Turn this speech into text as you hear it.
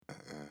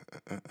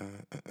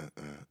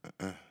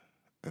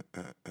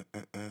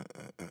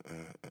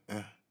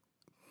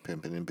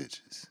Pimping and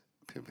bitches.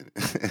 Pimping.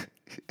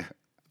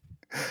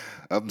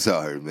 I'm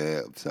sorry,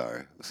 man. I'm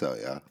sorry. What's up,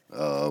 y'all?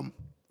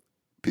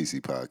 PC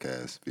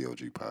podcast,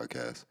 VOG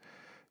podcast.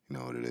 You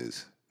know what it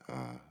is.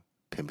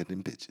 Pimping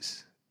and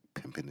bitches.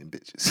 Pimping and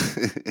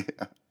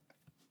bitches.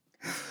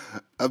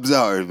 I'm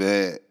sorry,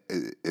 man.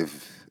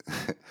 If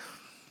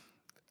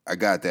I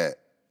got that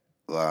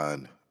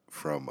line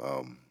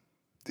from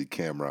the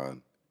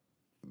Cameron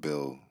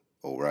Bill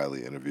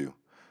O'Reilly interview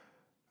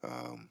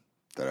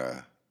that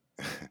I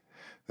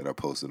that I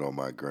posted on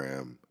my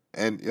gram,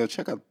 and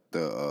check out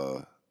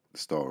the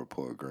Star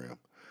Report gram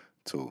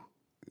too.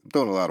 I'm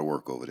doing a lot of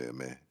work over there,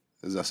 man.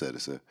 As I said,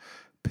 it's a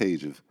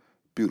page of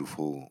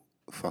beautiful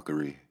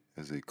fuckery,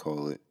 as they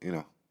call it.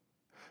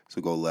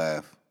 So go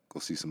laugh, go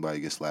see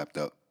somebody get slapped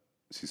up,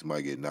 see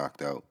somebody get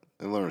knocked out,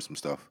 and learn some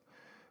stuff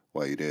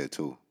while you're there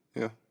too.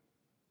 Yeah,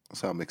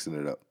 that's how I'm mixing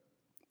it up.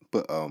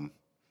 But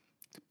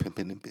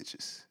pimping and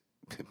bitches,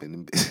 pimping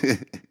and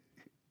bitches.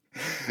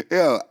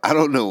 I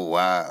don't know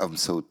why I'm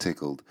so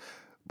tickled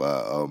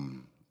by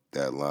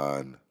that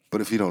line.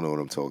 But if you don't know what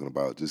I'm talking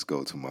about, just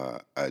go to my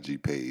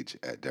IG page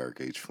at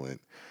Derek H.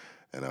 Flint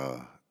and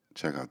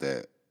check out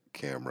that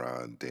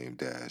Cameron, Dame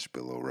Dash,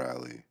 Bill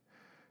O'Reilly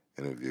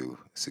interview.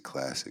 It's a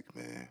classic,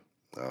 man.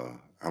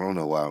 I don't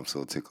know why I'm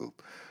so tickled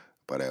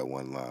by that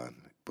one line,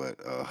 but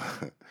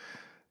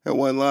that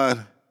one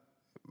line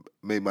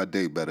made my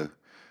day better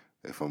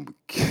if I'm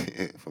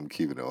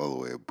keeping it all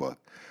the way a buck.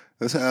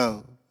 That's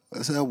how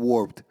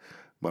warped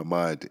my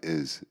mind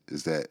is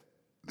that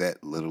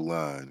little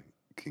line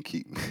can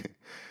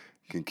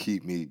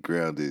keep me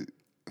grounded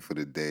for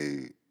the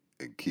day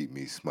and keep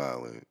me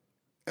smiling.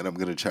 And I'm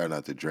gonna try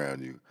not to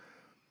drown you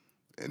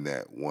in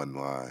that one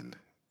line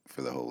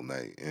for the whole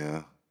night.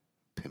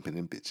 Pimping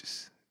and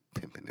bitches,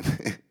 pimping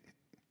and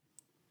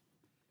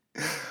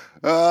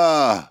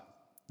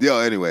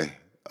Anyway,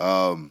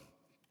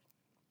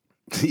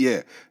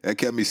 yeah, that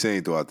kept me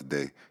sane throughout the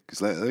day.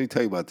 Cause let me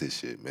tell you about this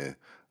shit, man.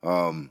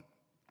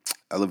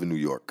 I live in New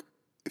York.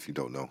 If you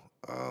don't know,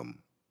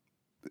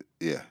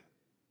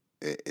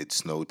 it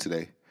snowed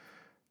today,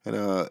 and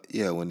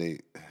when they,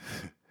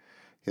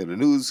 the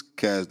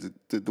newscast,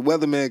 the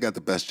weatherman got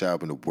the best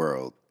job in the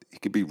world. He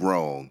could be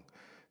wrong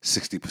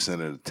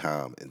 60% of the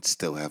time and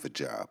still have a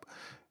job.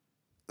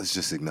 Let's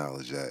just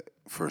acknowledge that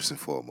first and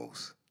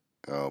foremost.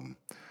 But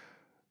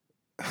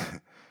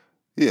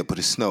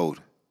it snowed.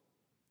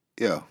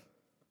 Yeah,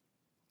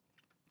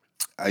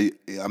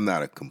 I'm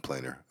not a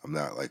complainer. I'm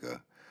not like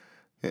a.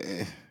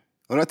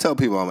 When I tell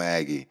people I'm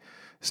Aggie,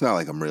 it's not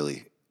like I'm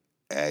really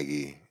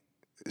Aggie.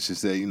 It's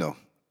just that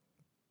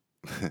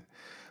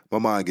my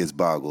mind gets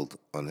boggled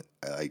on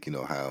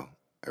how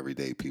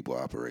everyday people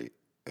operate.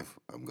 If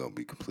I'm gonna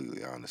be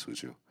completely honest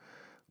with you,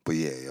 but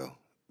it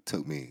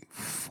took me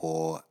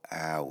 4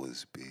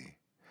 hours,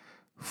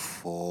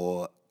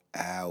 4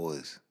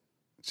 hours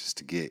just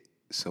to get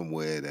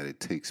somewhere that it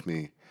takes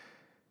me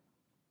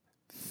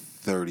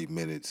 30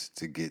 minutes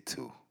to get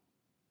to.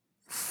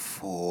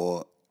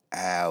 4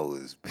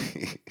 hours,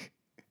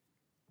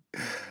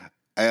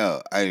 I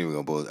ain't even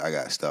gonna boast. I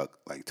got stuck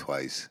like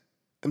twice.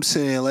 I'm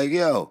saying like,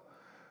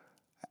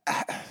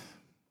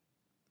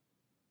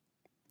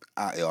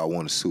 I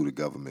want to sue the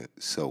government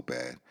so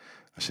bad.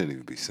 I shouldn't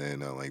even be saying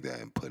nothing like that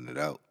and putting it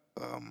out.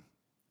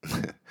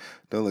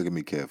 Don't look at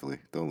me carefully.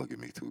 Don't look at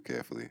me too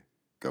carefully,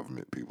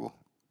 government people.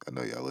 I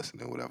know y'all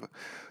listening, whatever.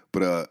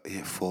 But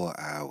 4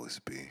 hours,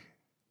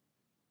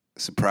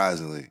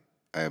 Surprisingly,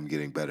 I am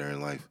getting better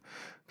in life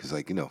because,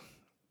 I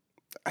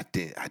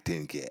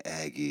didn't get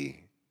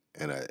Aggie,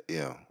 and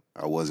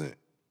I wasn't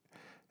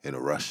in a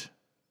rush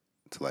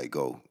to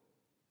go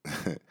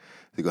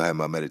to go have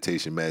my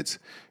meditation meds.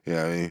 You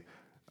know what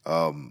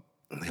I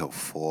mean?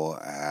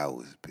 4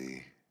 hours,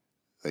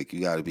 Like,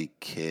 you got to be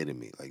kidding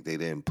me. Like, they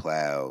didn't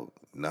plow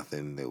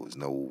nothing. There was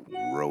no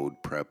road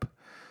prep.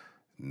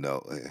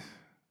 No,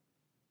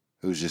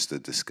 it was just a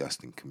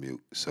disgusting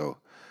commute. So,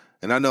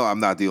 and I know I'm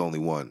not the only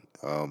one.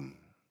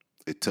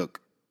 It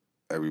took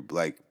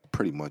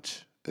pretty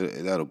much.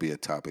 That'll be a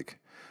topic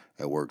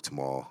at work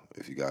tomorrow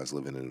if you guys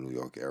live in the New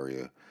York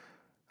area.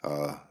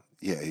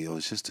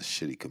 It's just a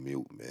shitty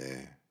commute,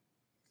 man.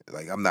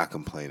 Like, I'm not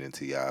complaining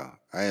to y'all.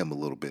 I am a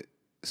little bit.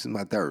 This is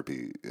my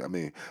therapy. I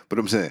mean, but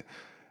I'm saying,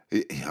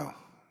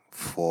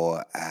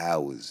 4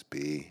 hours,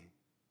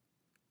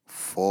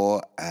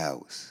 4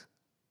 hours.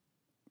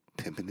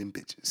 Pimping them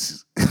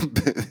bitches.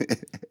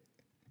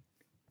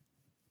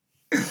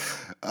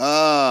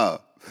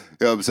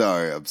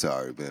 I'm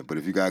sorry, man. But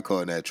if you got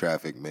caught in that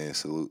traffic, man,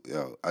 salute.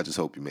 I just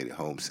hope you made it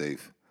home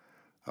safe.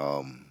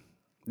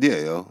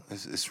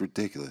 It's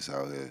ridiculous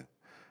out here.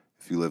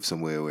 If you live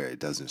somewhere where it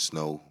doesn't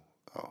snow,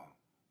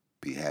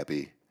 be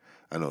happy.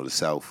 I know the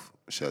South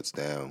shuts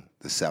down.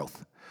 The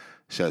South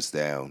shuts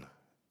down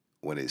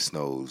when it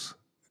snows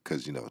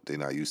because, they're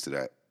not used to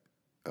that.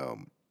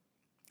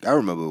 I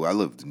remember I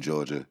lived in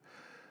Georgia. It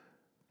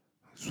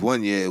was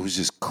one year, it was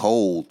just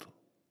cold,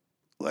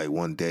 like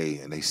one day,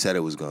 and they said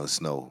it was going to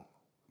snow.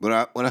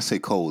 But when I say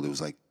cold, it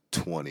was like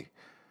 20.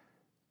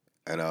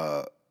 And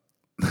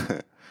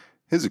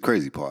here's the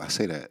crazy part. I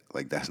say that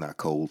like that's not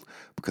cold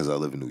because I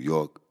live in New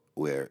York,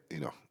 where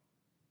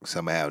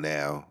somehow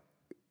now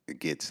it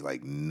gets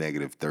like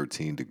negative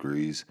 13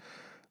 degrees,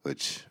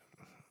 which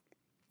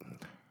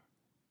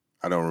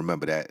I don't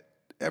remember that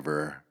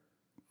ever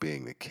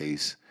being the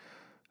case.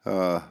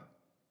 Uh,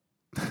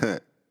 yeah,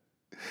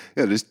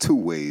 there's two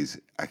ways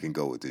I can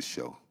go with this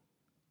show,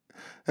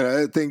 and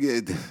I think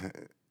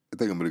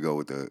I'm gonna go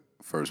with the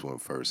first one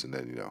first, and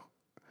then you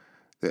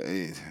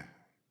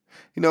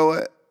know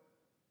what?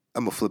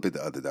 I'm gonna flip it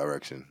the other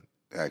direction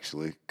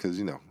actually, because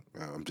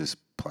I'm just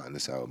plotting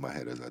this out in my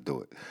head as I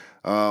do it.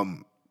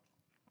 Um,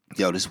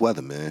 this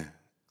weather, man,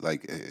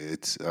 like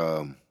it's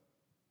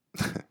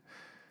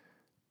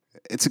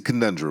a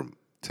conundrum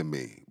to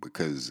me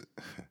because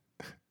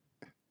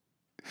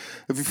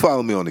if you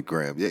follow me on the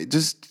gram, yeah,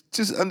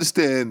 just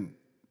understand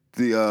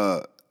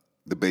the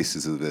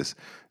basis of this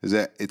is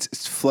that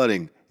it's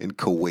flooding in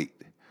Kuwait,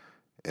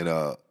 and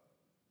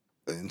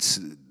and s-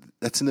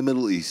 that's in the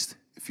Middle East.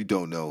 If you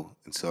don't know,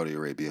 in Saudi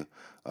Arabia,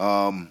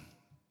 um,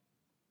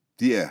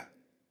 yeah,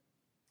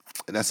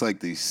 and that's like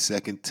the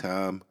second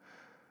time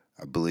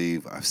I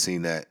believe I've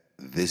seen that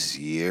this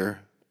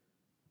year.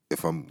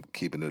 If I'm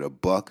keeping it a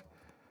buck,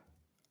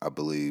 I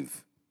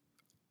believe.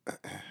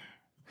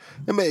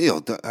 I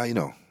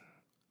mean,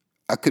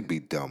 I could be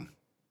dumb,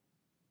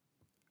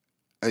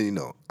 and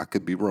I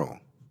could be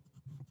wrong,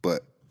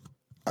 but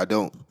I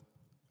don't.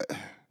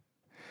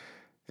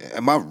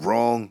 Am I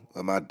wrong?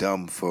 Am I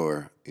dumb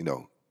for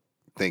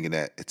thinking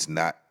that it's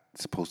not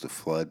supposed to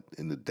flood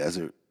in the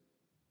desert?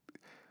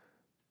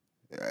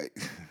 I,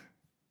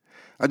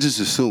 I just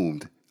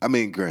assumed. I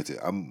mean, granted,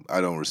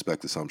 I don't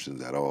respect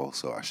assumptions at all,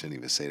 so I shouldn't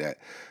even say that.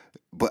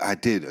 But I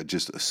did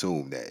just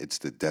assume that it's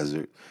the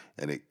desert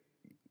and it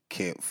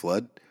can't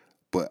flood.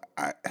 But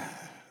I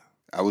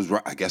was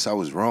right. I guess I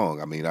was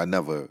wrong. I mean, I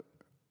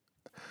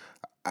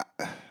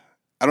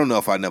don't know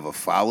if I never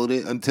followed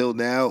it until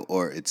now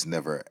or it's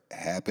never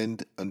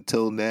happened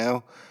until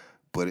now.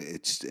 But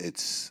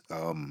it's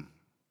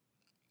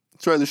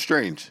rather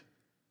strange,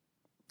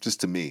 just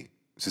to me,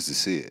 just to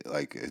see it.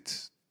 Like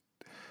it's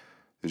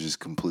just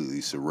completely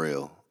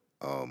surreal.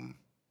 Um,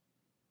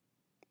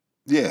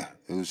 yeah,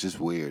 it was just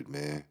weird,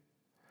 man.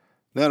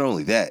 Not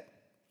only that,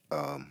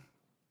 um,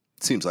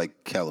 it seems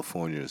like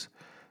California's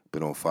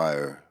been on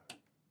fire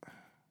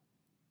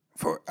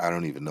for I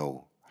don't even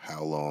know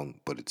how long,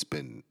 but it's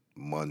been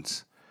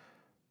months.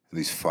 And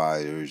these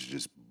fires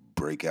just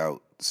break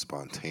out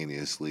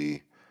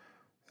spontaneously,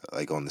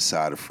 like on the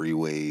side of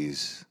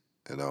freeways,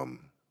 and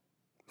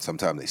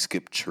sometimes they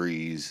skip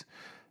trees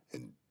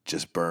and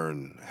just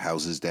burn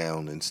houses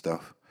down and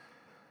stuff.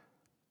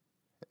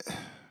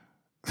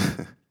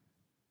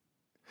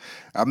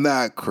 I'm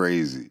not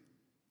crazy,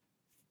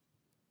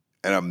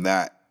 and I'm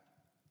not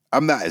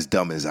as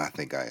dumb as I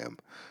think I am.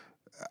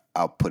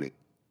 I'll put it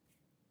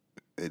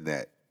in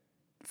that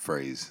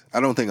phrase. I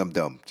don't think I'm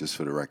dumb, just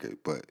for the record,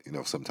 but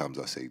sometimes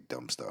I say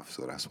dumb stuff,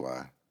 so that's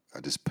why I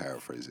just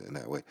paraphrase it in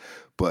that way.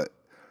 But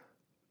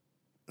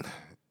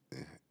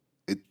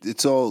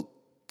it's all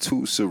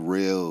too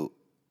surreal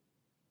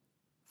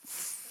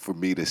for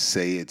me to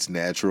say it's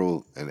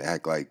natural and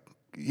act like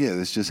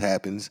this just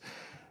happens.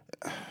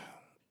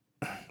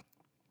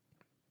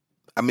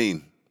 I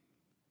mean,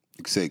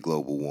 you could say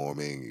global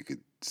warming, you could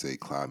say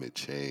climate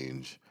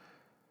change,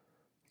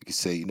 you could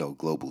say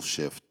global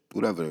shift,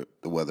 whatever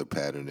the weather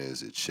pattern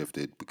is, it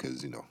shifted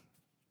because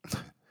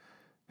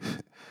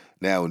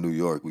now in New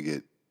York we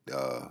get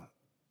uh,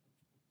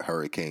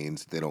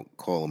 hurricanes. They don't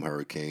call them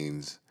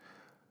hurricanes.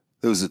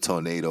 There was a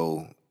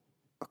tornado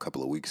a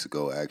couple of weeks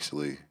ago,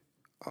 actually.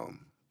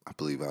 I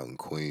believe out in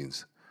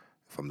Queens,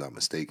 if I'm not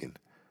mistaken.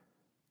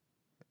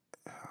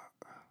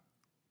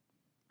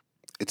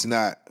 It's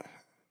not.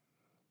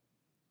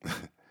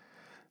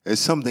 It's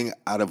something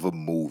out of a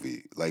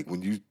movie. Like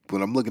when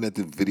I'm looking at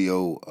the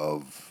videos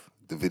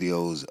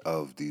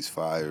of these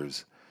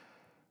fires,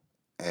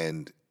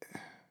 and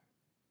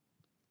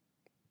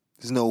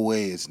there's no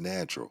way it's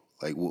natural.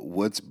 Like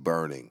what's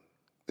burning?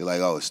 They're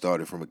like, oh, it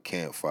started from a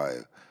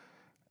campfire.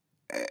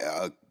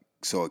 Uh,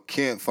 so a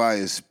campfire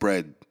is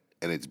spread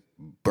and it's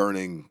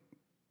burning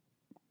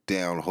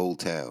down whole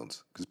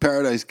towns because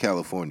Paradise,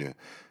 California,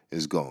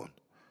 is gone.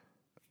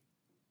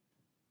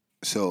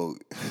 So,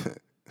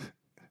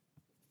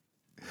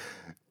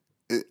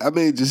 I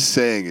mean, just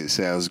saying it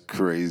sounds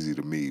crazy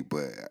to me,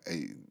 but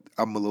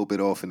I'm a little bit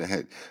off in the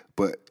head.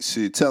 But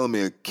so you're telling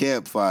me a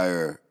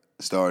campfire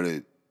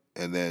started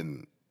and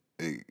then,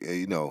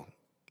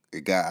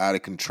 it got out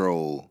of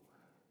control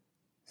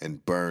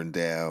and burned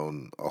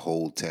down a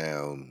whole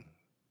town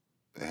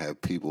and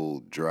had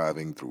people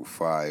driving through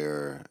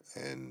fire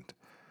and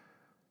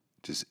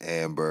just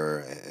amber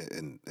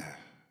and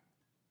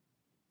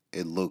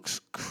it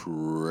looks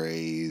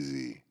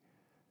crazy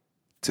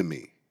to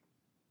me.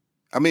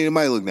 I mean, it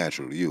might look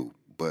natural to you,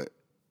 but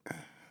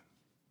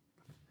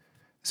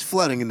it's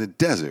flooding in the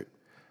desert.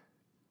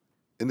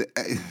 And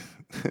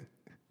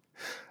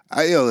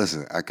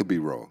listen, I could be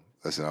wrong.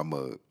 listen,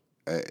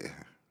 I,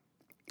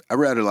 I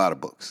read a lot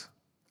of books.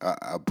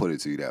 I'll put it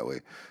to you that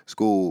way.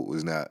 School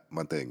was not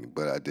my thing,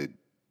 but I did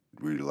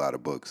read a lot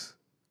of books.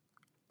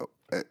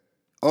 Uh,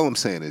 All I'm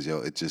saying is, yo,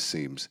 it just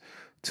seems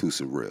too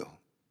surreal.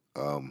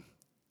 Um,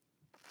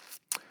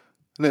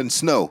 and then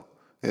snow,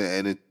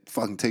 and it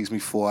fucking takes me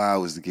 4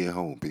 hours to get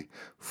home. B.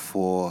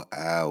 4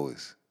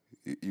 hours.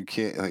 You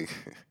can't like.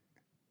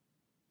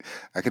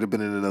 I could have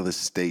been in another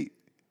state.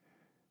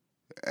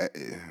 Uh,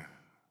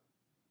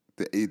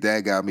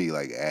 That got me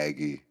like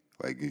aggy.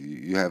 Like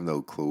you have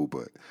no clue,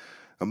 but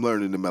I'm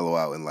learning to mellow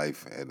out in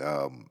life, and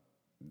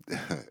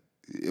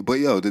but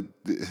yo,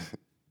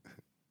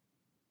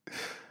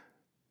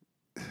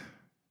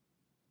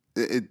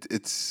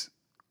 it's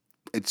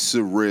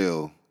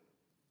surreal,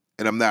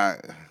 and I'm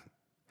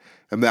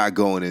not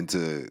going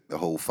into the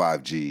whole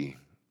 5G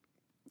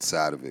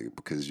side of it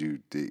because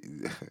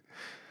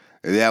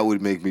that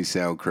would make me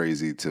sound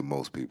crazy to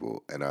most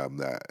people, and I'm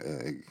not.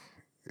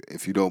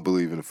 If you don't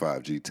believe in the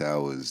 5G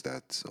towers,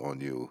 that's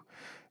on you,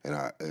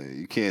 and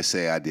you can't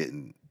say I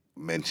didn't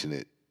mention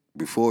it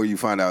before you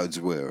find out it's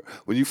real.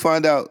 When you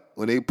find out,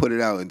 when they put it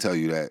out and tell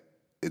you that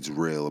it's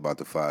real about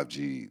the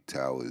 5G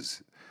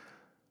towers,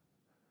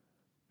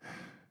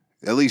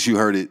 at least you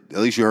heard it. At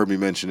least you heard me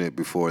mention it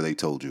before they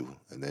told you,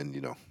 and then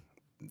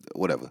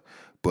whatever.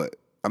 But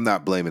I'm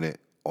not blaming it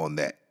on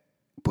that.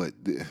 But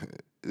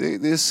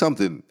there's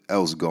something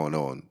else going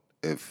on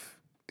if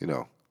you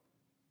know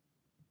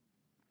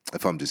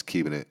if I'm just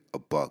keeping it a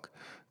buck,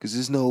 because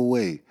there's no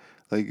way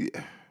like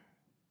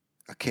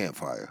a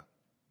campfire.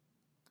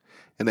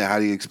 And then how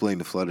do you explain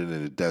the flooding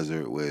in the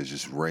desert where it's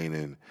just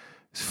raining?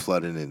 It's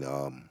flooding in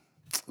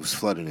it was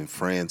flooding in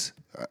France.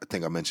 I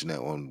think I mentioned that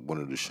on one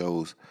of the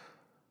shows.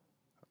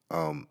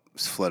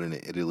 It's flooding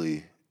in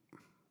Italy.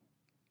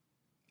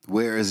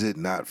 Where is it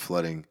not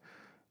flooding?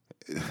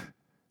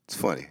 It's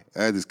funny.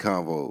 I had this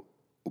convo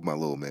with my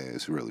little man.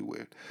 It's really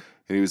weird.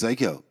 And he was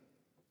like, yo,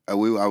 I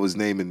was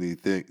naming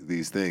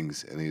these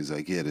things, and he was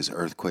like, yeah, there's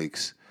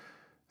earthquakes,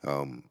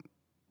 um,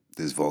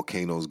 there's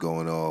volcanoes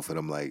going off, and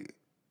I'm like,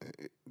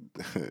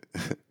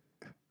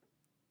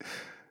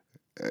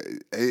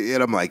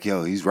 and I'm like,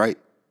 yo, he's right.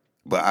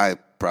 But I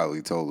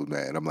probably told him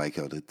that, and I'm like,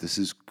 yo, this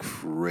is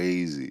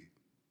crazy.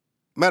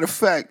 Matter of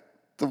fact,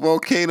 the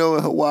volcano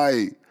in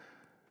Hawaii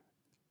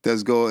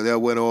that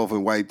went off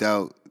and wiped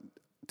out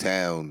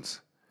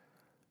towns.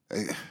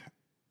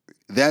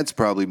 That's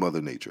probably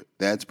Mother Nature.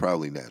 That's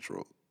probably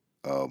natural.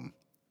 But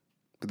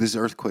there's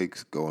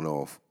earthquakes going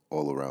off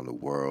all around the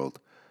world.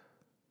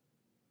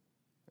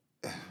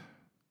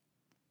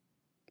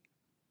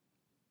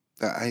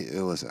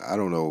 Listen. I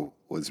don't know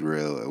what's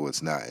real and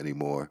what's not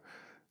anymore.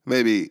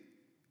 Maybe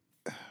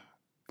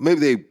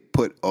they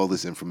put all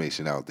this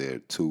information out there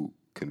to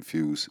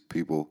confuse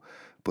people,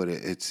 but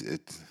it's.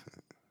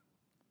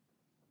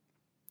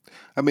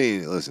 I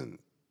mean, listen.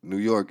 New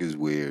York is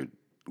weird,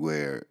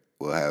 where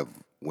we'll have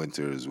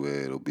winters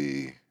where it'll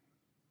be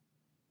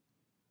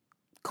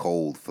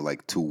cold for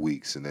like 2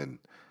 weeks, and then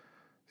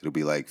it'll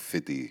be like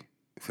 50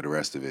 for the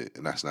rest of it,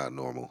 and that's not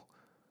normal.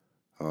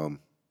 Um,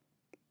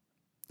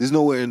 there's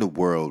nowhere in the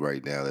world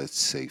right now that's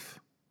safe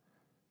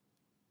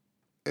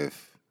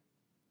if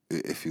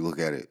you look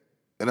at it,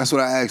 and that's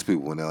what I ask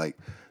people when they're like,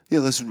 "Yeah,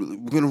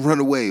 we're gonna run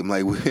away." I'm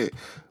like, where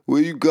are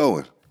you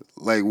going?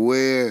 Like,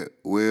 where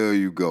are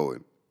you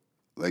going?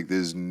 Like,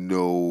 there's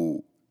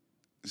nowhere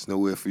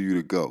for you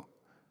to go.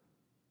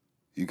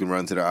 You can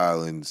run to the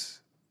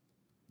islands;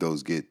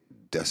 those get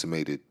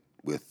decimated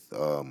with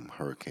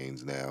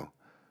hurricanes now.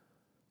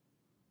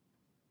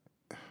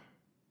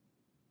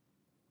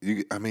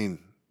 I mean,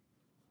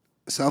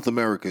 South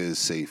America is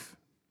safe.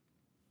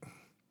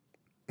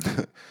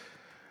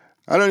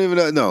 I don't even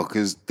know, no,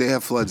 because they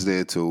have floods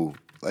there too.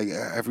 Like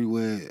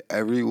everywhere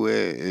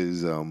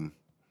is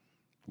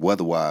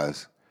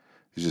weather-wise,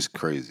 it's just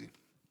crazy.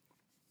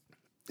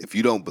 If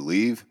you don't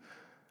believe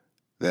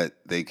that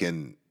they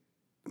can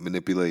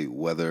manipulate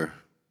weather,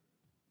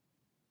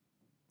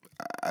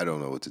 I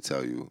don't know what to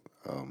tell you.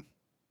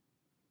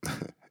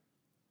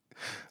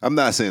 I'm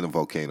not saying the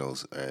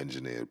volcanoes are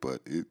engineered,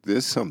 but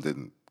there's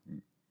something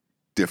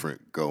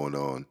different going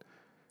on.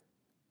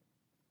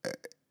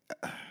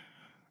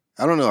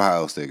 I don't know how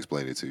else to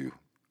explain it to you.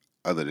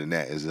 Other than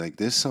that, it's like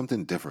there's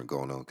something different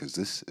going on because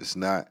this it's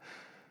not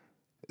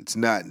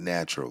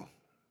natural.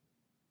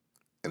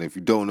 And if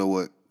you don't know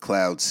what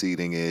cloud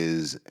seeding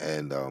is,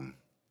 and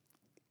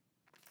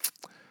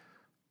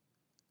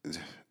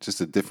just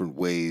the different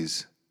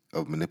ways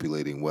of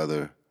manipulating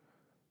weather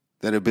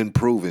that have been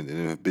proven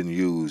and have been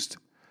used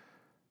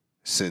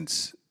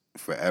since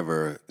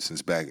forever,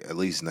 since back at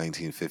least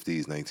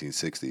 1950s,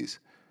 1960s.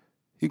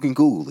 You can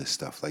Google this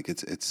stuff. Like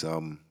it's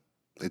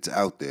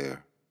out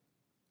there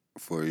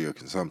for your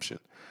consumption.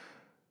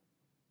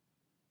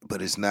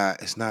 But it's not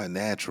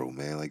natural,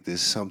 man. Like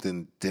there's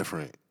something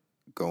different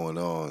going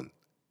on,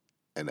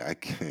 and I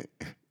can't.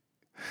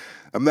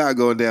 I'm not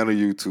going down a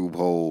YouTube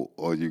hole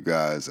on you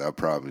guys. I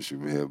promise you,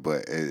 man.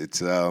 But it's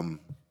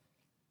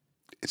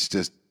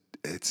just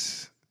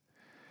it's.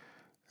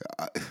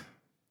 I,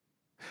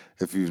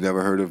 If you've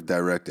never heard of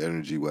direct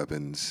energy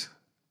weapons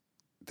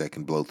that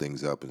can blow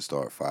things up and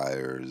start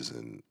fires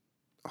and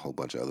a whole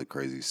bunch of other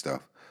crazy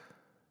stuff,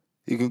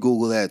 you can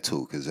Google that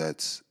too, because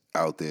that's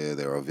out there.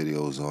 There are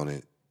videos on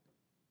it.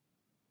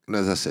 And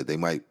as I said, they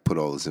might put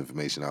all this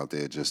information out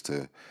there just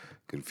to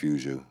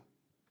confuse you.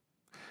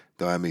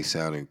 Don't have me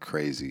sounding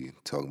crazy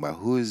talking about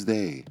who is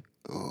they?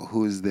 Oh,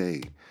 who is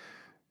they?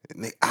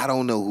 I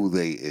don't know who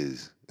they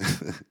is.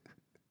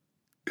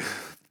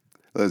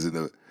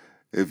 Listen,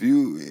 if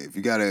you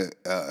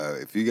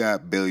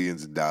got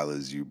billions of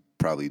dollars, you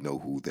probably know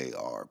who they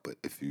are. But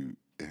if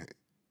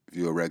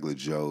you're a regular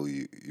Joe,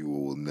 you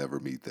will never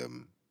meet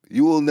them.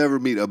 You will never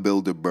meet a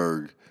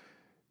Bilderberg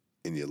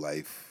in your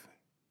life.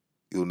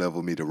 You'll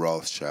never meet a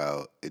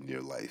Rothschild in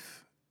your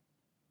life.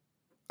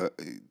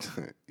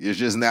 You're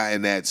just not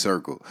in that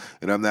circle.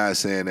 And I'm not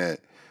saying that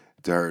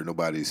to hurt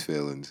nobody's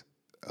feelings.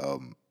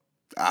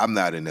 I'm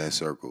not in that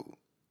circle.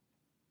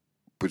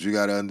 But you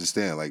got to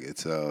understand, like,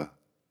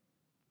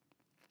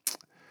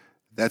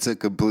 that's a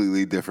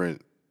completely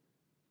different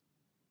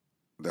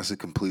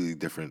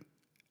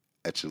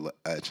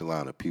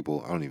echelon of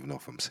people. I don't even know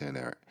if I'm saying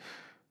that right.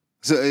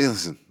 So hey,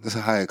 listen, there's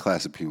a higher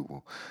class of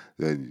people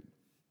that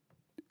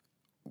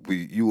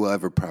you will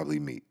ever probably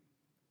meet.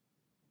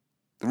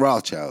 The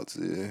Rothschilds,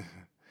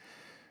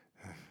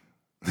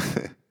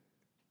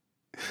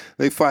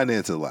 they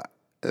finance a lot.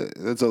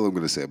 That's all I'm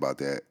going to say about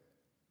that.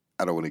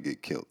 I don't want to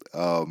get killed.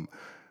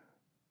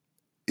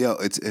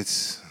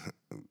 It's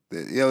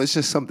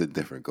just something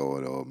different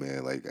going on,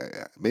 man. Like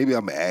maybe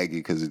I'm aggy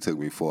because it took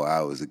me 4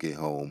 hours to get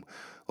home,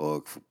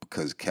 or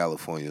because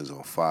California's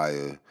on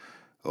fire,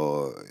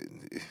 or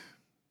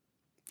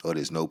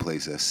there's no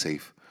place that's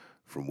safe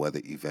from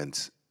weather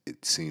events.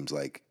 It seems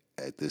like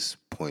at this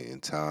point in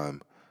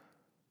time,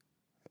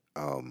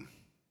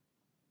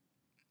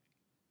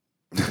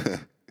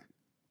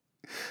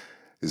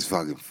 there's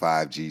fucking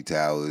 5G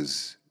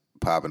towers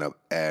popping up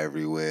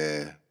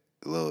everywhere,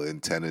 little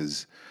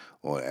antennas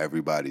on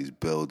everybody's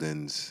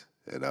buildings,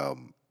 and I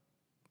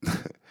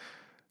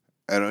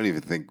don't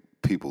even think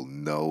people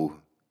know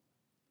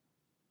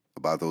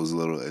about those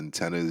little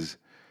antennas.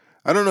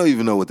 I don't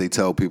even know what they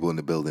tell people in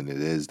the building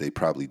it is. They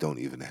probably don't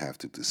even have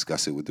to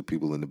discuss it with the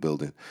people in the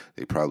building.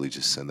 They probably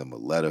just send them a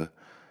letter.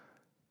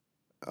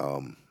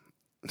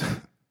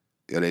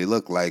 Yeah, they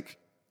look like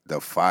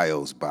the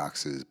Files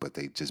boxes, but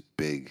they just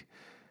big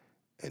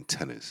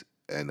antennas.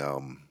 And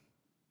I'm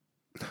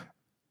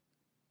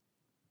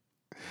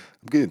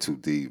getting too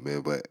deep, man,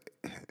 but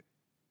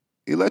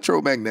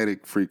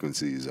electromagnetic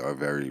frequencies are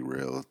very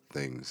real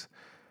things.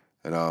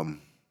 And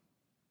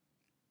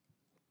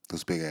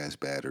those big ass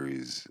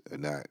batteries are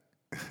not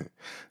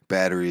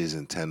batteries,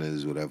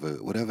 antennas,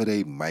 whatever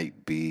they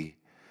might be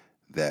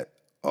that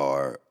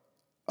are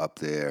up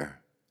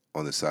there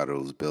on the side of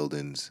those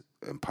buildings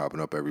and popping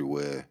up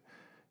everywhere.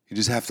 You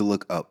just have to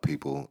look up,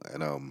 people,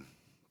 and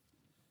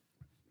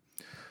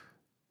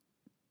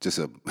just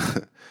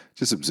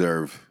just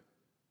observe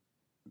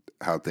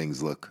how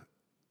things look.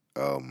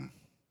 Um,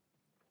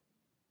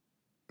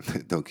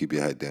 don't keep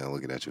your head down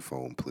looking at your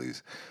phone,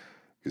 please,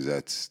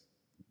 because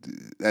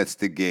that's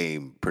the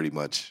game pretty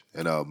much.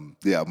 And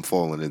yeah, I'm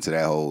falling into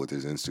that hole with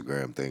this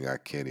Instagram thing. I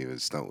can't even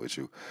stunt with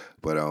you,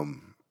 but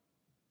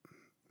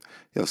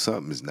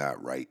something is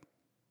not right.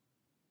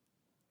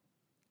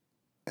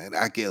 And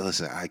I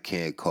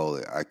can't call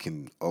it. I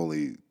can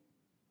only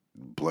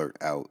blurt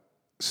out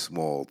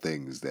small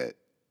things that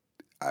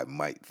I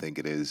might think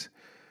it is,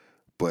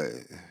 but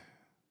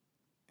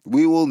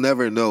we will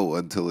never know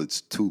until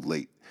it's too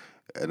late.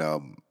 And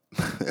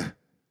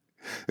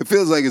it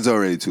feels like it's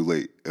already too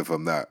late if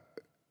I'm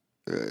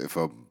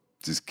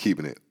just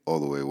keeping it all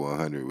the way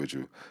 100 with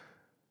you.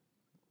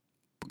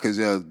 Because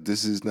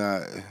this is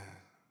not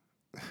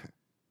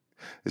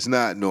it's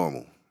not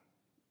normal.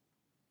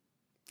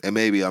 And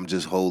maybe I'm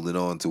just holding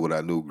on to what I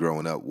knew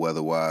growing up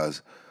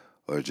weather-wise,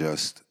 or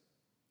just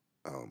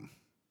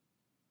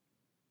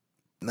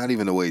not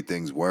even the way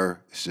things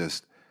were. It's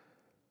just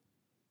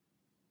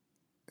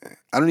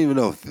I don't even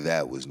know if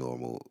that was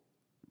normal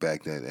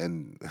back then.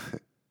 And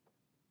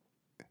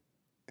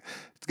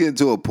it's getting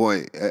to a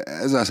point,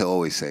 as I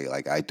always say,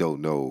 like, I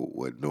don't know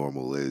what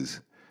normal is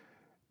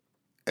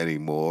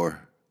anymore,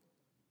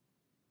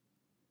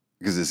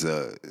 because it's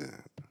the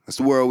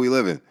world we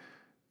live in.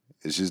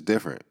 It's just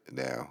different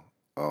now.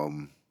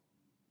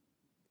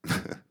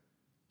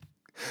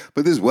 But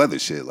this weather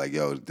shit, like,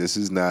 yo,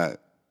 it's not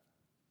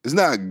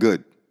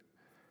good.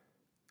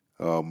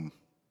 A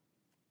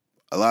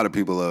lot of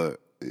people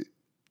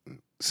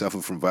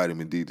suffer from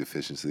vitamin D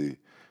deficiency.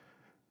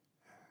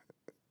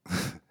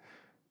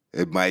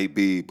 It might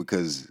be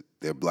because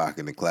they're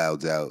blocking the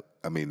clouds out.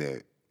 I mean,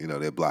 they're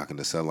blocking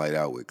the sunlight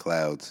out with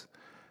clouds.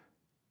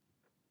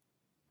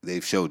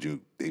 They've shown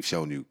you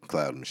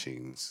cloud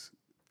machines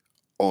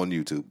on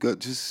YouTube.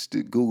 Just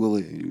Google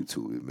it and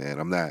YouTube it, man.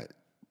 I'm not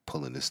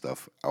pulling this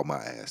stuff out my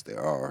ass. There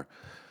are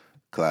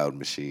cloud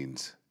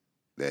machines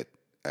that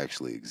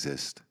actually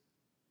exist.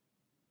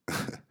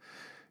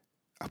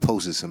 I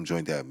posted some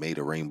joint that made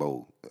a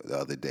rainbow the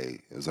other day.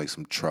 It was like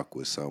some truck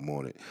with something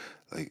on it.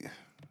 Like,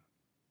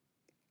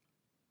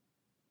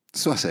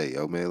 that's what I say,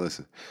 yo, man.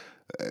 Listen,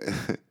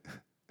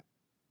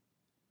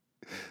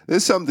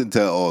 there's something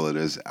to all of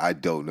this. I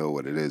don't know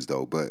what it is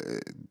though, but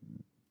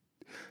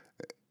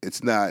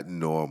it's not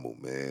normal,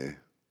 man.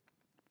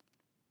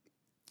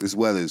 This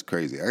weather is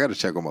crazy. I got to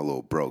check on my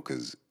little bro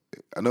because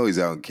I know he's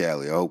out in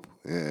Cali. I hope.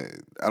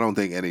 I don't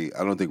think any.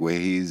 I don't think where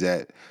he's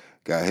at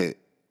got hit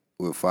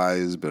with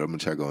fires, but I'm gonna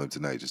check on him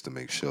tonight just to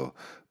make sure.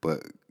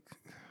 But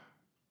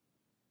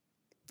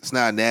it's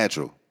not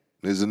natural.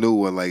 There's a new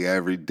one like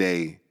every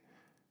day.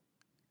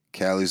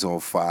 Cali's on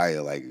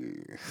fire. Like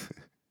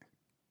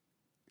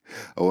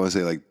I want to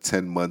say like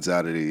 10 months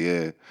out of the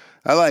year.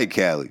 I like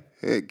Cali.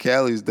 Yeah,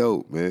 Cali's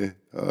dope, man.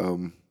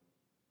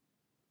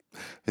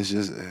 It's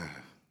just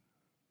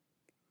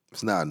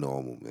it's not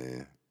normal,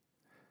 man.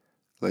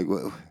 Like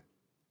what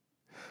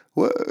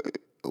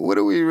what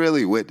are we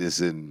really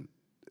witnessing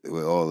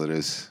with all of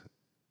this?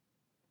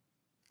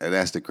 And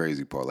that's the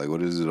crazy part. Like,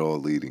 what is it all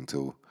leading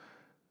to?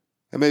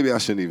 And maybe I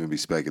shouldn't even be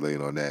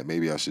speculating on that.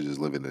 Maybe I should just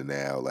live in the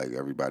now like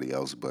everybody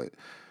else. But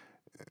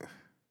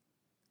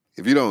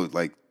if you don't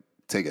like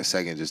take a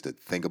second just to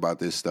think about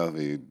this stuff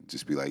and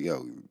just be like,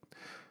 yo,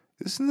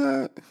 it's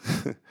not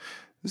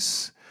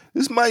this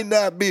might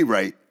not be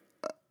right.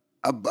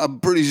 I'm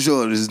pretty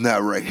sure this is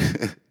not right.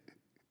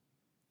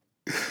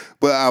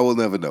 But I will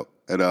never know.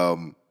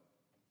 And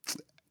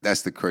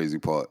that's the crazy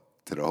part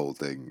to the whole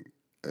thing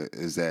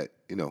is that,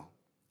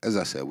 as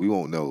I said, we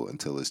won't know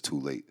until it's too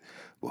late.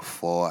 But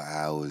 4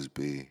 hours,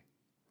 B,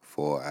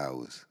 4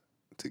 hours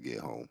to get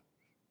home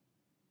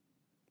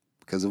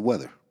because of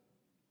weather.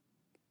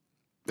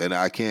 And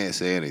I can't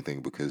say anything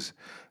because,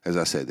 as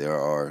I said, there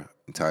are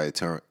entire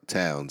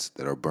towns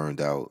that are burned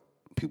out.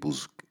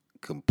 People's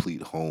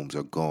complete homes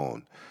are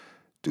gone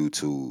due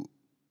to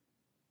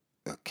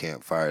a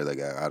campfire that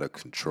got out of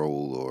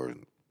control or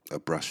a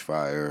brush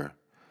fire.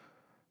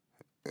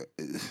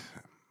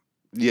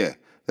 Yeah,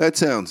 that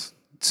sounds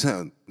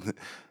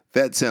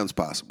that sounds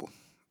possible.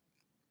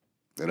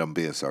 And I'm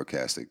being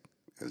sarcastic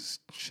as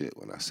shit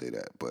when I say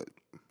that, but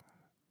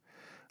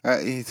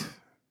I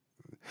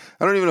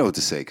don't even know what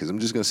to say because I'm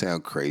just gonna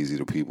sound crazy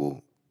to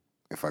people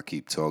if I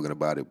keep talking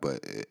about it. But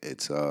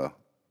it's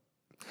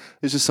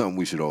just something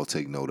we should all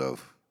take note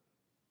of.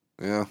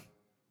 Yeah,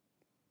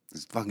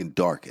 it's fucking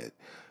dark at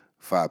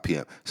 5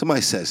 p.m.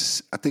 Somebody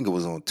says, I think it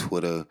was on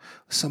Twitter,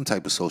 some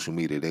type of social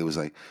media. They was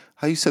like,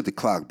 "How you set the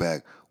clock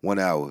back 1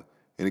 hour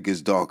and it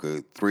gets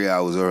darker 3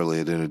 hours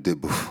earlier than it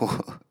did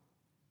before?"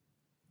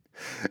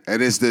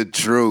 And it's the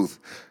truth,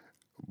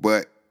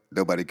 but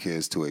nobody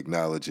cares to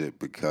acknowledge it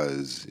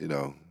because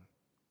pimping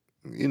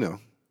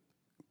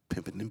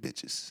them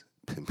bitches.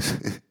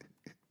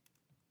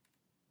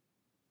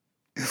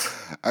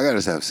 I gotta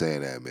stop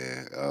saying that,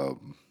 man.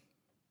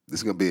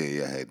 This is gonna be in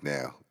your head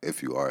now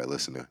if you are a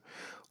listener.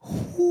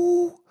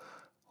 Who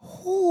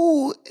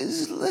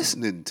is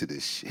listening to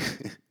this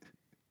shit?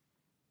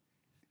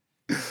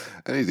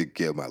 I need to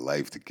get my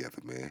life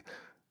together, man.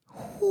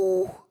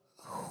 Who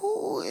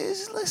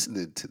is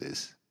listening to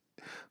this?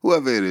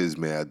 Whoever it is,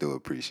 man, I do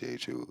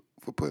appreciate you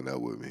for putting up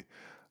with me.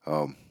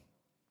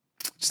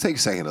 Just take a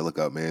second to look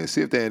up, man. See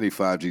if there are any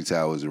 5G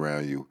towers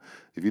around you.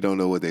 If you don't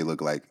know what they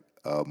look like,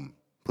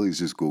 please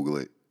just Google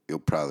it. You'll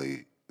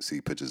probably see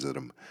pictures of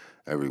them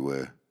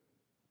everywhere.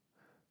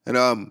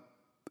 And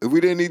if we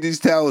didn't need these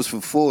towers for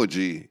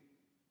 4G,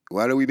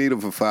 why do we need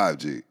them for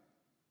 5G?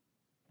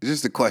 It's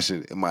just a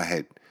question in my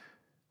head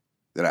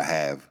that I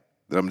have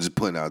that I'm just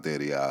putting out there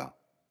to y'all.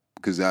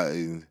 Because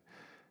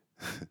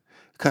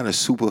kind of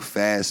super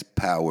fast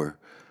power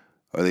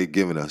are they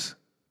giving us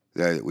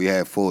that we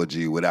had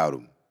 4G without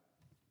them?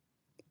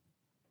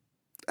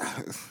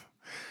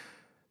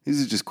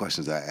 These are just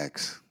questions I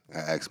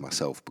ask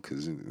myself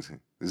because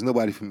there's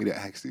nobody for me to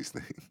ask these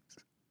things.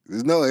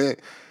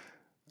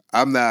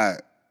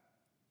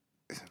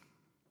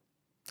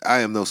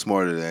 I am no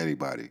smarter than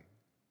anybody.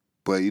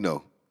 But,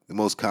 the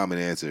most common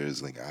answer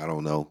is like, I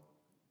don't know.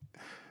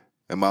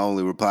 And my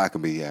only reply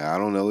can be, yeah, I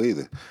don't know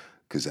either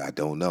because I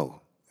don't know.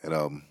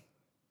 And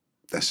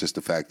that's just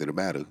the fact of the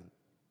matter,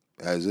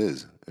 as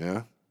is,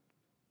 yeah?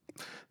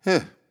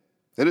 Yeah,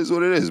 it is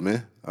what it is,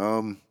 man.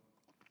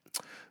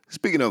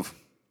 Speaking of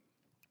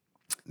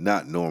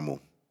not normal,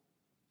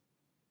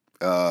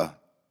 let's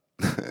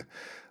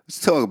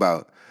talk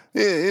about,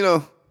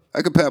 I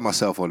could pat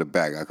myself on the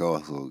back. I could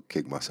also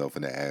kick myself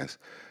in the ass.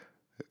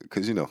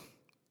 Because, you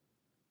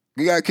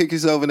got to kick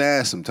yourself in the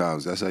ass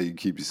sometimes. That's how you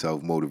keep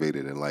yourself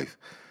motivated in life.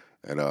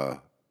 And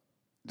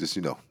just,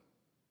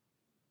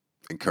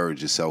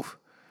 encourage yourself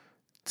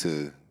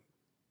to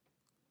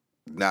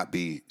not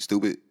be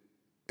stupid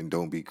and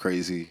don't be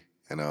crazy.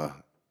 And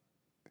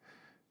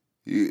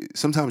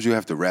sometimes you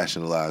have to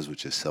rationalize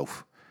with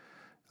yourself.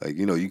 Like,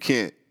 you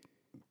can't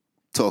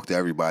talk to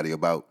everybody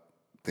about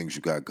things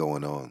you got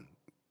going on.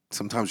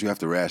 Sometimes you have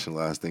to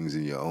rationalize things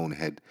in your own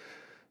head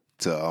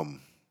to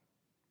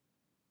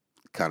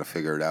kind of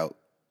figure it out.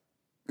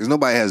 Because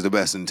nobody has the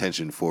best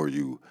intention for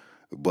you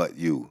but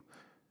you.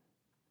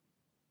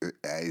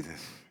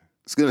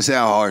 it's gonna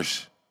sound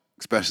harsh,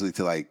 especially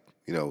to like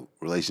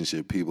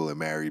relationship people and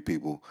married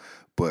people,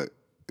 but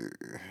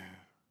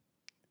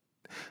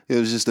it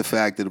was just the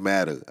fact of the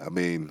matter. I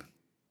mean,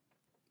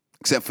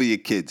 except for your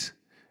kids,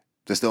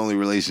 that's the only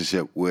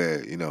relationship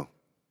where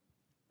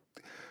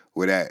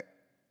where that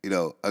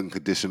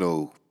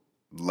unconditional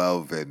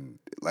love and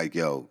like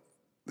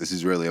this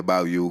is really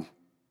about you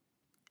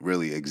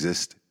really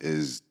exist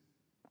is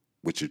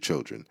with your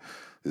children.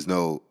 There's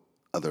no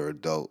other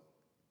adult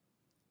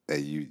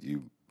that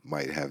you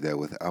might have that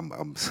with.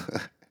 I'm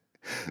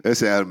that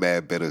sounds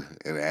mad bitter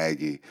and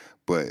aggy,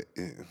 but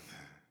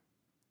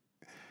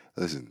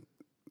listen,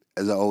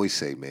 as I always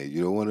say, man,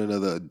 you don't want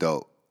another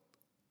adult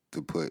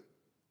to put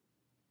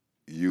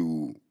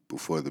you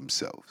before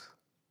themselves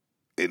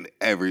in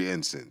every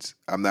instance.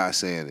 I'm not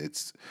saying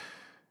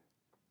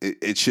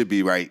it should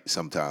be right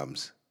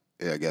sometimes.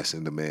 Yeah, I guess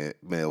in the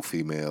male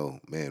female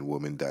man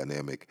woman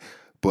dynamic,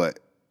 but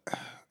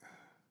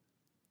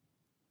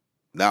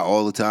not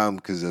all the time.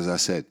 Because as I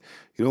said,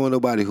 you don't want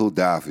nobody who'll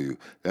die for you.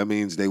 That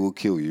means they will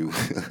kill you.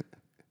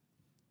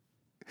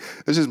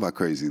 That's just my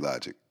crazy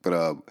logic.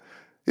 But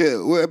yeah,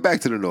 we're back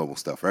to the normal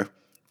stuff, right?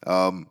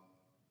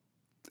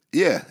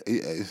 Yeah,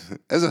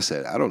 as I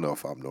said, I don't know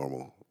if I'm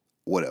normal,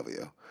 whatever,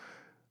 yo.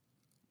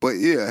 But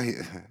yeah,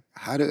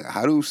 how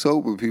do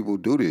sober people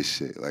do this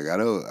shit? Like I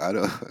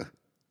don't.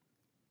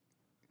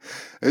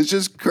 It's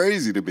just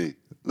crazy to me.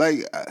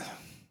 Like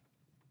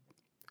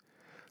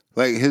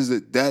here's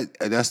and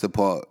that's the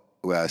part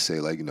where I say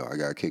like I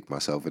gotta kick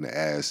myself in the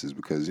ass is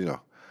because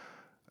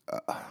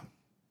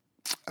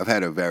I've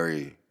had a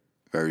very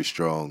very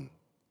strong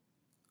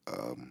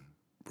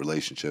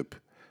relationship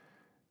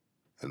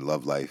and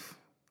love life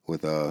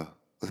with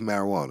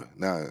marijuana.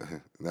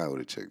 Not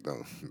with a chick.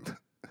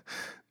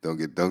 Don't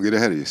get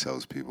ahead of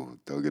yourselves, people.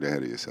 Don't get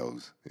ahead of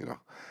yourselves.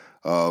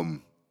 But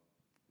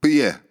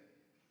yeah,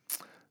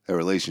 that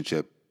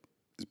relationship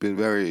has been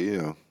very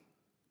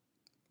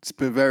it's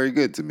been very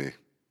good to me.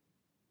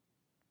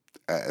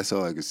 That's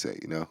all I can say.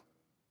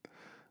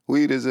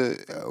 Weed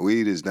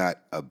is not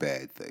a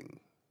bad thing.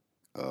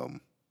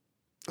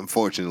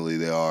 Unfortunately,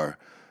 there are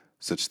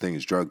such things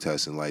as drug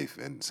tests in life,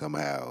 and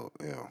somehow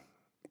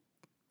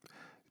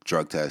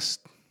drug tests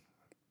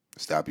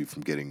stop you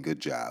from getting good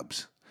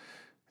jobs,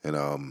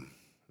 and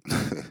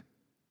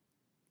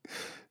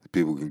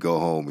people can go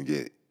home and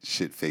get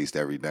shit faced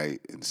every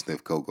night and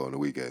sniff coke on the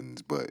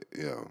weekends, but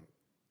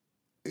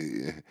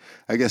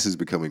I guess it's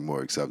becoming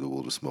more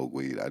acceptable to smoke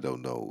weed. I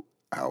don't know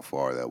how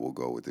far that will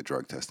go with the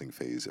drug testing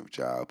phase of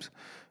jobs,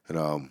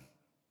 and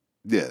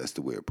yeah, that's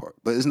the weird part.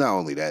 But it's not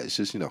only that; it's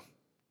just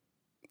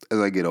as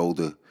I get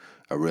older,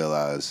 I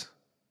realize,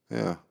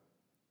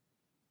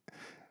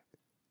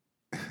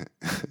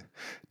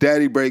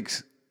 daddy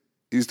breaks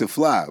used to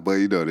fly,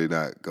 but they're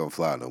not gonna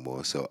fly no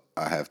more. So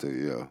I have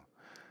to,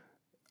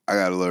 I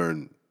gotta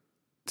learn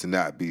to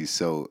not be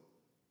so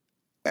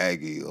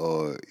aggy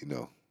or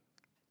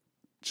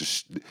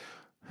just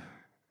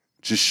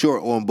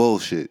short on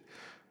bullshit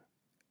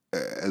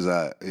as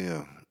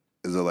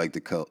as I like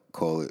to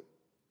call it.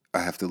 I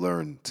have to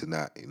learn to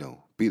not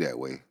be that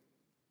way,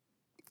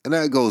 and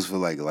that goes for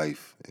like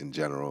life in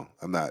general.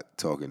 I'm not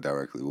talking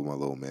directly with my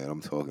little man.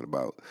 I'm talking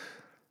about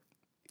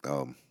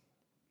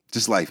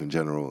just life in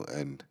general,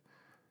 and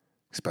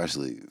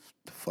especially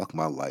fuck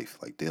my life,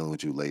 like dealing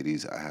with you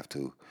ladies. I have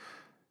to.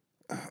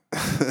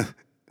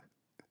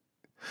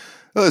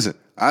 Listen,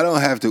 I don't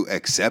have to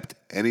accept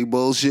any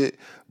bullshit,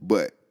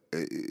 but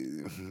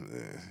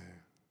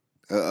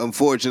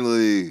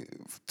unfortunately,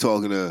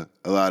 talking to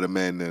a lot of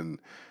men and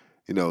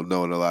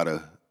knowing a lot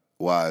of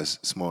wise,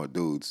 smart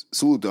dudes.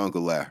 Salute to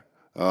Uncle Larry.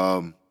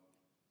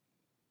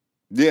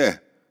 Yeah,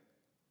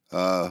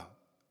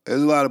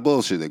 there's a lot of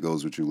bullshit that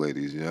goes with you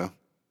ladies,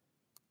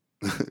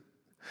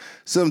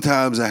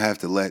 Sometimes I have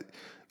to let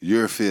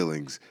your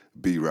feelings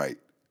be right,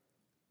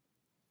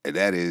 and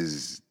that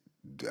is,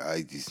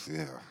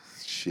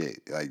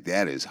 shit. Like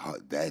that is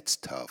hard. That's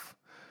tough.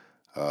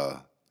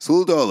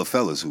 Salute to all the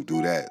fellas who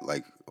do that,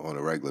 like on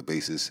a regular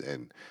basis,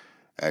 and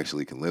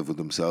actually can live with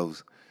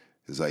themselves.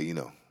 It's like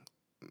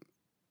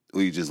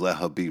will you just let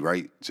her be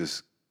right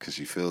just because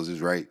she feels is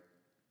right?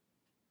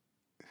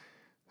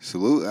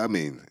 Salute. I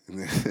mean,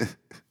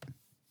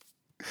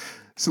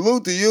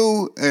 salute to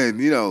you, and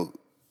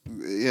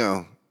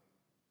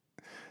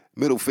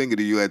middle finger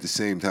to you at the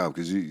same time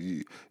because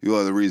you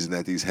are the reason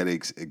that these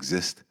headaches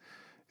exist.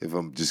 If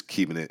I'm just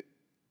keeping it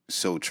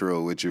so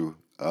true with you.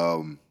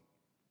 But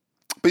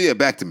yeah,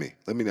 back to me.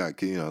 Let me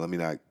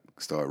not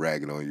start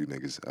ragging on you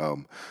niggas.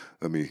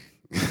 Let me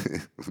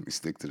let me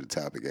stick to the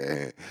topic at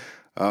hand.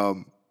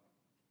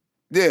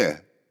 Yeah,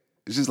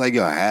 it's just like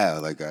how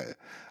like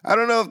I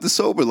don't know if the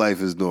sober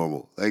life is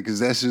normal, like because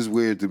that's just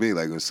weird to me.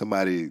 Like when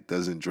somebody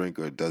doesn't drink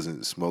or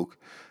doesn't smoke,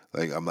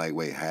 like I'm like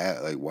wait how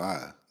like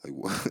why like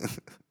what?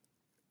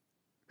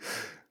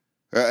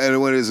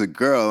 And when it's a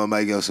girl, I'm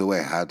like so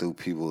wait how do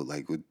people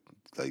like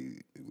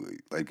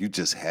like you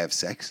just have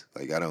sex?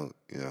 Like I don't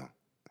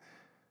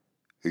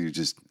you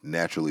just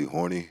naturally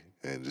horny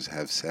and just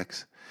have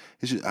sex.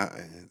 It's just,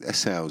 that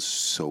sounds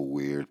so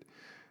weird.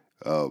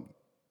 Um,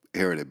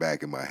 Hearing it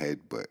back in my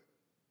head, but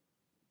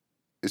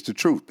it's the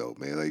truth though,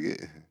 man. Like,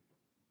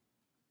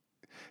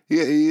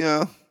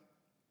 yeah,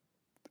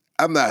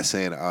 I'm not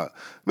saying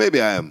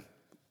maybe I am.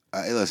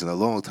 Listen, a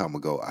long time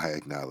ago, I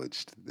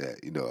acknowledged that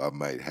I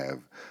might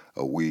have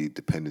a weed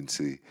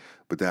dependency,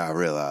 but then I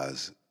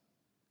realized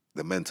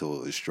the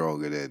mental is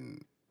stronger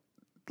than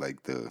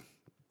like the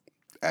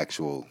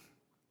actual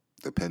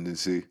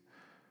dependency.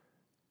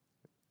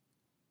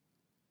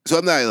 So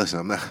I'm not listen.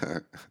 I'm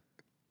not.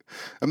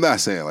 I'm not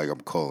saying like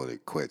I'm calling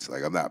it quits.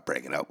 Like I'm not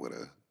breaking up with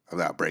her. I'm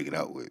not breaking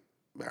up with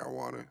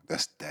marijuana.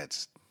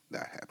 That's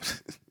not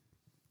happening.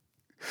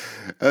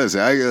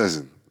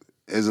 Listen.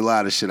 There's a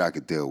lot of shit I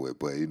could deal with,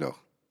 but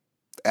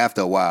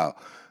after a while,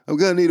 I'm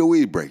gonna need a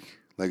weed break.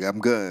 Like I'm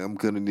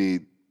gonna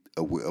need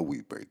a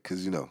weed break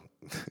because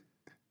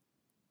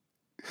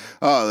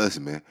Oh,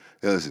 listen, man.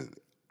 Listen,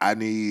 I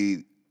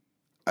need,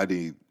 I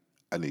need,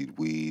 I need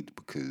weed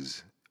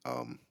because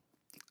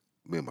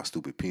me and my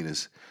stupid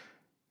penis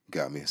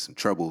got me in some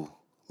trouble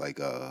like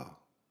about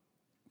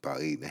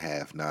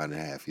 8.5,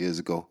 9.5 years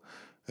ago,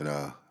 and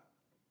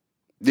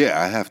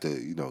yeah, I have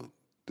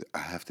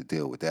to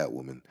deal with that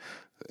woman,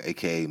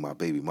 aka my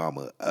baby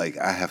mama. Like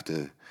I have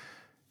to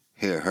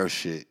hear her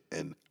shit,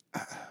 and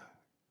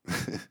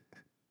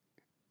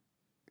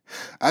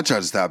I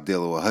tried to stop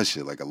dealing with her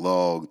shit like a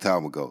long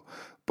time ago,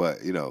 but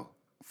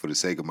for the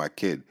sake of my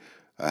kid,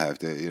 I have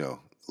to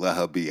let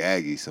her be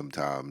Aggie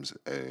sometimes,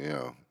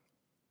 and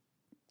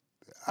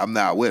I'm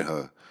not with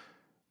her,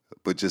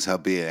 but just her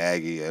being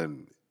Aggie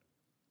and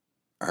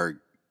her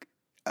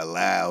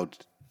allowed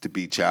to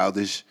be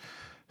childish.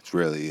 It's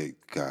really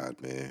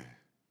God, man.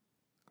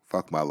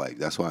 Fuck my life.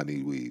 That's why I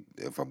need weed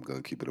if I'm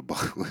gonna keep it a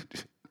buck with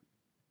you.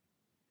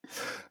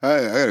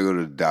 I gotta go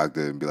to the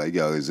doctor and be like,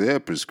 yo, is there a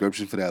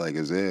prescription for that? Like,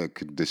 is there a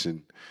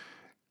condition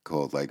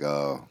called like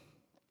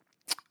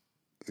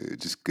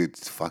just good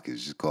fuck it,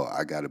 it's just called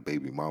I got a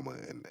baby mama,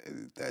 and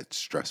that's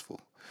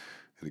stressful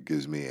and it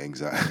gives me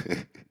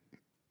anxiety.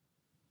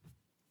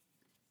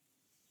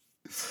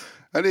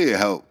 I need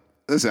help.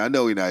 Listen, I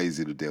know we're not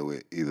easy to deal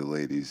with either,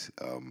 ladies.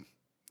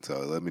 So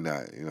let me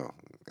not,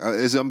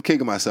 I'm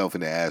kicking myself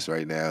in the ass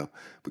right now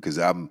because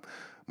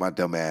my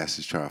dumb ass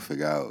is trying to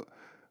figure out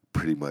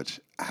pretty much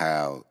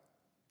how,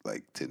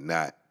 like,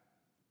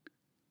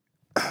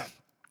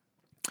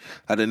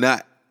 how to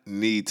not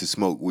need to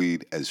smoke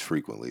weed as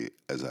frequently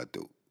as I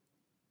do.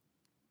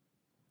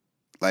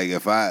 Like,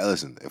 if I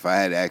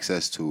had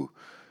access to,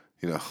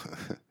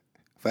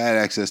 if I had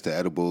access to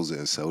edibles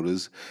and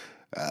sodas,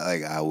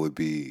 like I would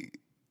be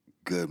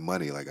good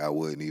money. Like I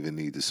wouldn't even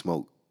need to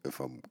smoke if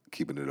I'm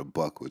keeping it a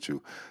buck with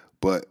you.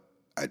 But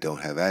I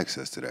don't have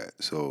access to that.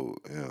 So,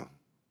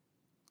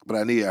 but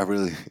I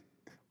really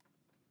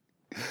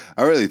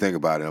I really think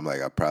about it. I'm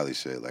like I probably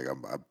should. Like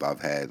I've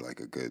had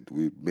like a good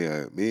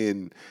me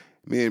and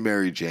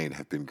Mary Jane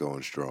have been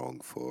going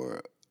strong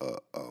for a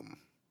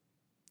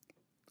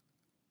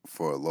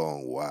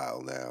long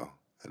while now.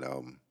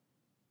 And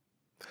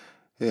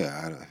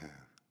yeah,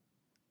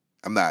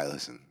 I'm not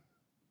listen.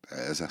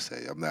 As I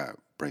say, I'm not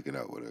breaking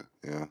up with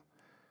her.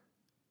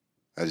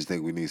 I just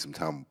think we need some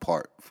time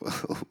apart for a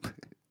little bit.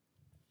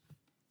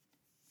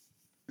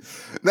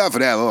 Not for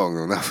that long,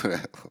 though. Not for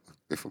that long.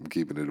 If I'm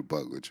keeping it a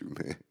buck with you,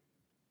 man.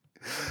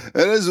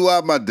 And this is why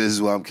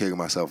I'm kicking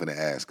myself in the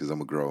ass because I'm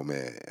a grown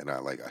man and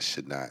I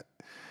should not.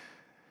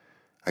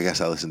 I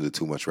guess I listened to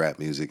too much rap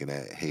music and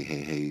that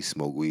hey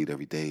smoke weed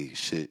every day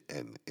shit,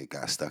 and it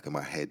got stuck in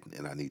my head,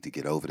 and I need to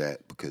get over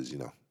that because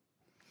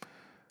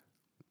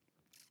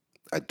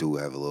I do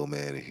have a little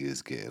man and he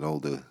is getting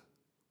older,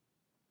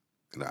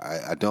 and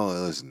I don't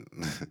listen.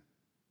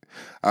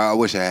 I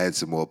wish I had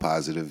some more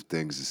positive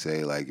things to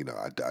say. Like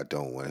I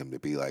don't want him to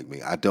be like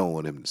me. I don't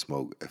want him to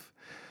smoke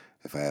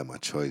if I had my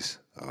choice.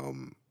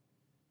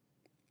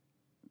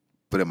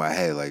 But in my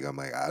head, like I'm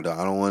like I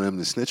don't want him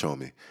to snitch on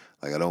me.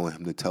 Like I don't want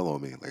him to tell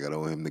on me. Like I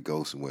don't want him to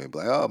go somewhere and be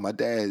like, oh, my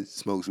dad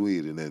smokes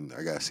weed, and then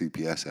I got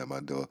CPS at my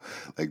door.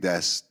 Like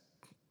that's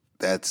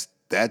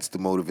the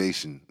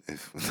motivation.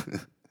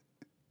 If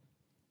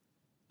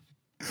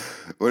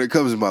when it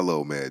comes to my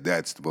little man,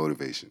 that's the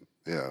motivation.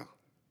 Yeah.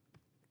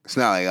 It's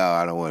not like, oh,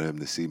 I don't want him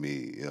to see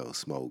me,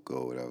 smoke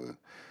or whatever.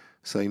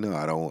 It's like, no,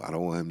 I don't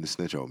want him to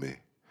snitch on me.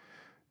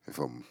 If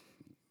I'm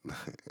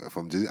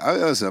I'm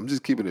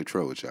just keeping it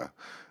trill with y'all.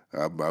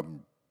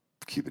 I'm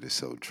keeping it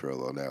so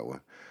trill on that one.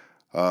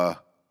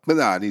 But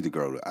nah, I need to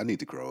grow up. I need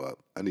to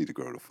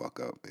grow the fuck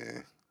up,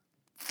 man.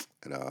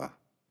 And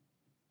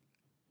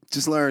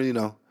just learn,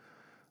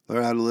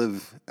 learn how to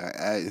live.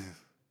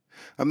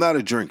 I'm not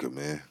a drinker,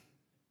 man.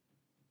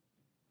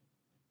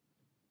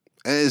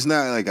 And it's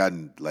not like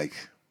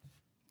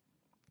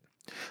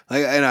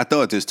and I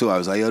thought this too. I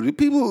was like, yo, do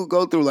people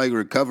go through like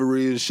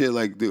recovery and shit?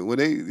 Like, when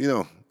they,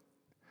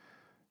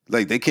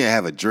 like they can't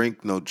have a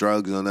drink, no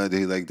drugs, no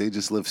nothing. Like they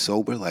just live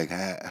sober. Like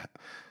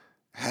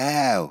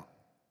how?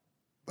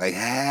 Like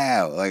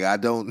how? Like I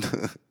don't,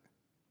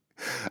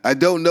 I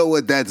don't know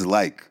what that's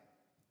like.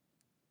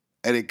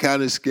 And it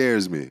kind of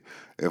scares me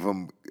if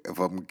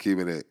I'm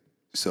keeping it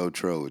so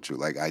true with you.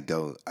 Like I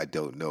don't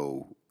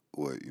know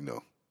what,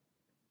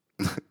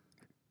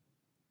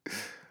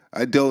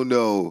 I don't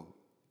know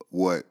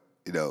what,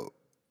 you know,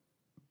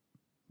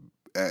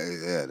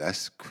 yeah,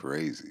 that's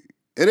crazy.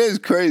 It is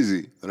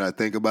crazy when I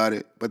think about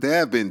it, but there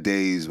have been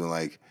days when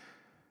like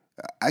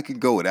I can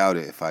go without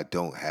it if I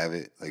don't have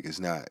it. Like it's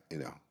not,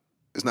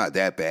 it's not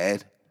that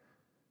bad.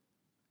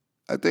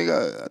 I think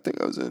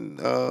I was in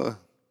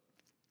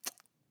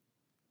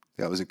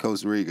yeah, I was in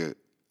Costa Rica.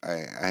 I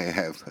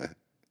have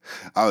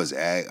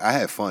I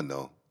had fun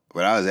though,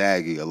 but I was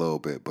aggy a little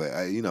bit. But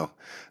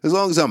as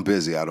long as I'm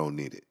busy, I don't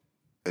need it,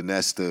 and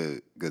that's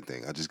the good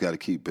thing. I just got to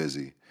keep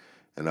busy,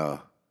 and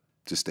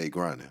just stay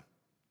grinding,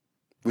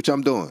 which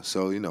I'm doing.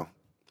 So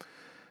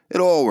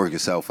it'll all work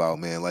itself out,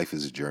 man. Life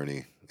is a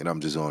journey, and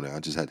I'm just on it. I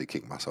just had to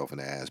kick myself in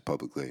the ass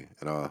publicly,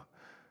 and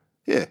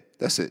yeah,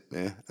 that's it,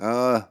 man.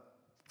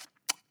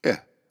 Yeah.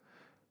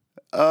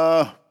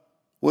 What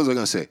was I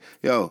gonna say?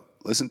 Yo,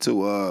 listen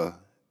to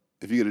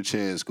if you get a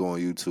chance, go on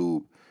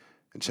YouTube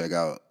and check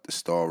out the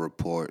Star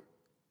Report.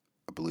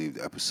 I believe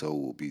the episode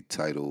will be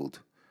titled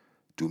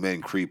 "Do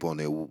Men Creep on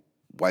Their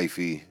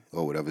Wifey"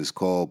 or whatever it's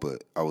called.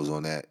 But I was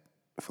on that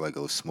for like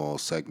a small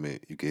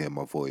segment. You can hear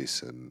my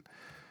voice and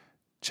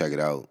check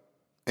it out,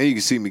 and you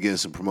can see me getting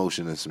some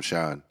promotion and some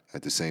shine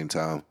at the same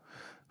time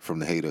from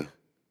the hater.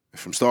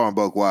 From Star and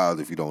Buck Wild,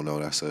 if you don't know,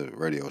 that's a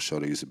radio show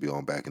that used to be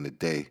on back in the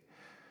day.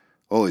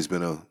 Always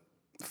been a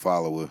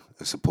follower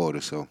and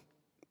supporter. So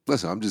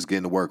listen, I'm just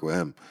getting to work with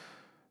him.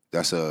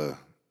 That's a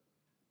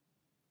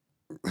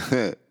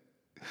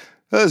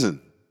listen.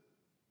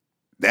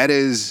 That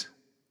is,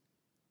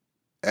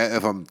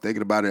 if I'm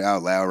thinking about it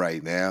out loud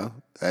right now,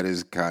 that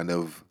is kind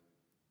of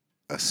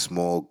a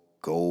small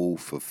goal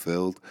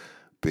fulfilled.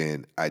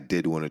 I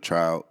did want to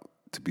try out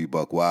to be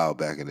Buck Wild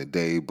back in the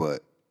day,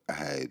 but I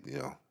had,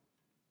 I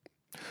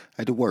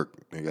had to work.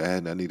 I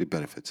needed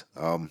benefits.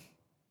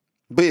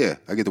 But yeah,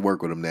 I get to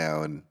work with him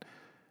now, and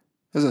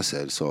as I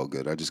said, it's all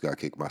good. I just got to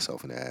kick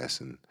myself in the ass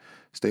and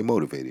stay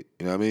motivated.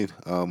 You know what I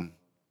mean?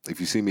 If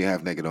you see me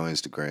half naked on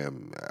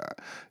Instagram, you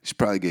should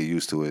probably get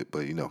used to it.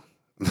 But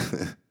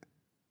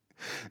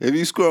if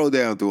you scroll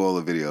down through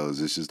all the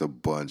videos, it's just a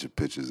bunch of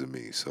pictures of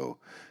me. So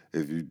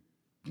if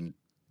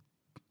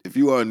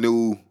you are a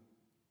new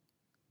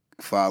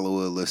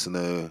follower,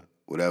 listener,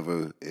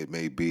 whatever it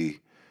may be,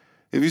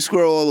 if you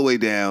scroll all the way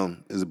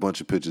down, there's a bunch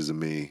of pictures of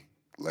me,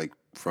 like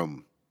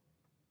from,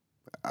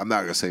 I'm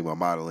not gonna say my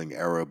modeling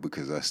era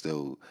because I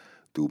still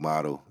do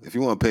model. If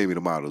you want to pay me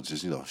to model,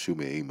 just shoot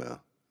me an email.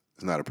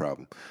 It's not a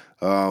problem.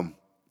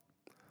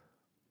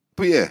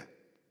 But yeah,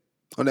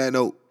 on that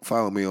note,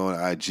 follow me on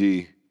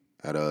IG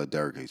at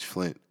Derek H.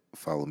 Flint.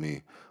 Follow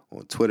me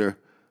on Twitter,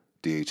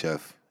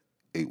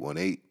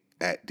 DHF818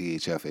 at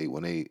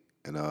DHF818,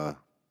 and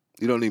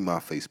you don't need my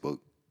Facebook,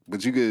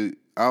 but you could.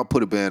 I'll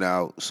put a band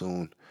out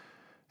soon,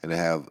 and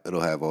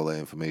it'll have all that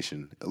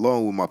information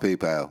along with my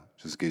PayPal,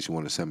 just in case you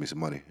want to send me some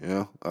money.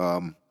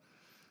 I'm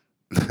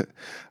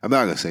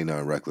not gonna say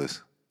nothing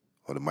reckless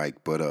on the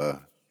mic, but yo,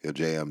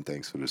 JM,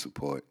 thanks for the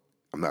support.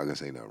 I'm not gonna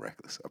say nothing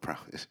reckless, I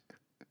promise.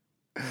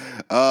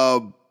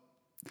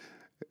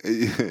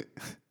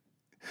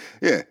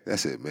 Yeah,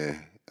 that's it,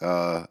 man.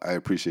 I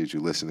appreciate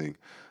you listening.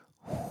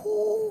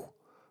 Who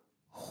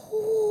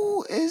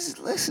is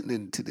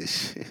listening to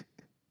this shit?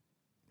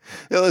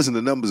 Yeah, listen,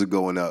 the numbers are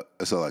going up.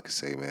 That's all I can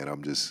say, man.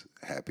 I'm just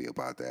happy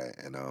about that,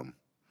 and I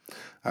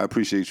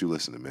appreciate you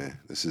listening, man.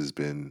 This has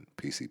been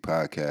PC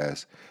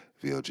Podcast,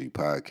 VLG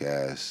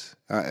Podcast.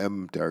 I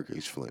am Derek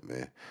H. Flint,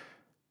 man.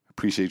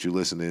 Appreciate you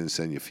listening.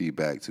 Send your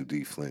feedback to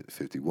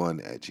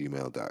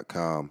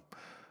dflint51@gmail.com.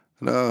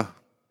 And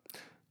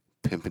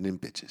pimping and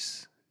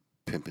bitches.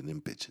 Pimping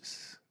and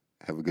bitches.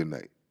 Have a good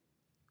night.